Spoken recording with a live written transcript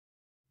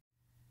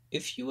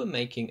If you are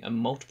making a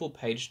multiple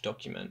page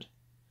document,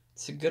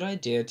 it's a good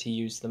idea to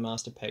use the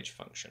master page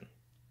function.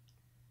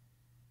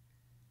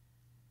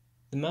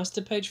 The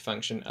master page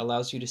function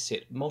allows you to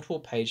set multiple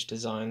page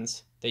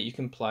designs that you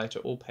can apply to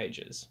all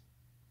pages.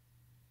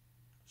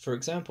 For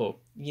example,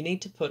 you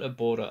need to put a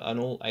border on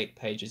all 8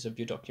 pages of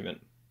your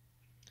document.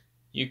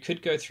 You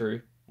could go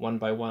through one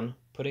by one,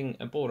 putting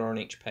a border on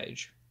each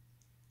page.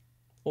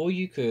 Or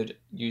you could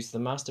use the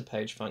master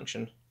page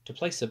function to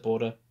place a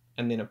border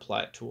and then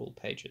apply it to all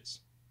pages.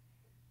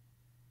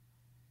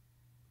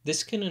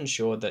 This can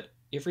ensure that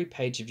every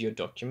page of your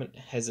document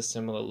has a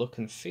similar look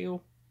and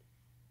feel,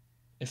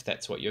 if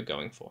that's what you're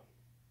going for.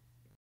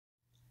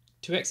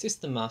 To access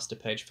the master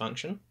page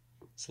function,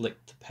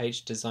 select the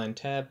Page Design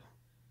tab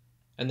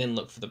and then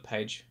look for the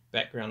Page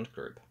Background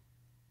group.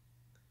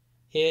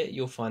 Here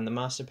you'll find the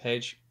Master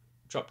Page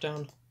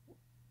drop-down.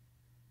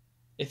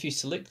 If you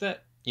select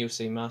that, you'll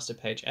see Master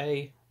Page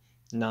A,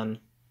 None,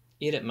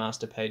 Edit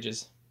Master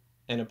Pages,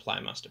 and Apply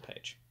Master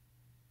Page.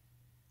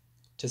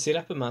 To set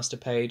up a master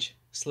page,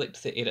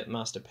 select the Edit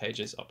Master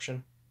Pages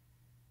option.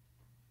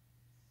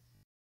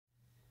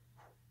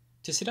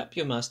 To set up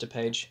your master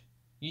page,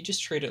 you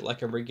just treat it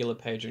like a regular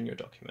page in your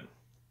document.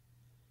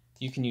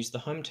 You can use the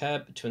Home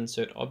tab to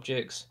insert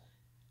objects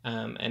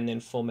and then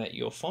format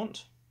your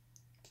font.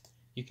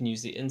 You can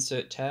use the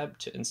Insert tab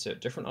to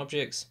insert different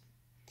objects,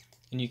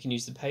 and you can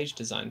use the Page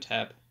Design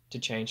tab to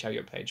change how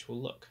your page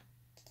will look.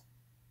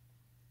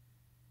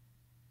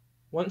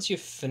 Once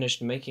you've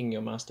finished making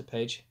your master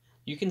page,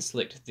 you can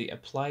select the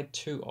Apply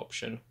To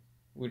option,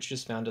 which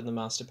is found in the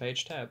Master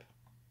Page tab.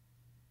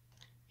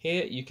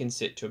 Here you can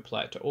set to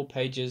apply it to all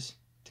pages,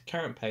 to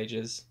current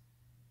pages,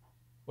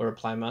 or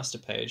apply master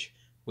page,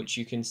 which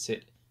you can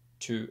set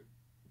to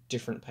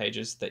different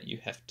pages that you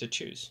have to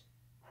choose.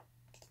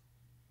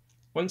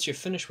 Once you're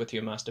finished with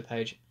your master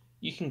page,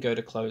 you can go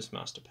to Close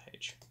Master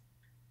Page.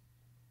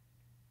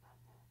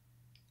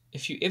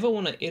 If you ever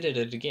want to edit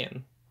it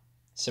again,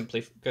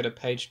 simply go to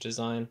Page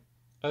Design,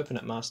 open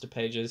up Master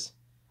Pages,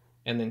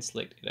 and then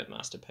select Edit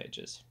Master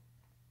Pages.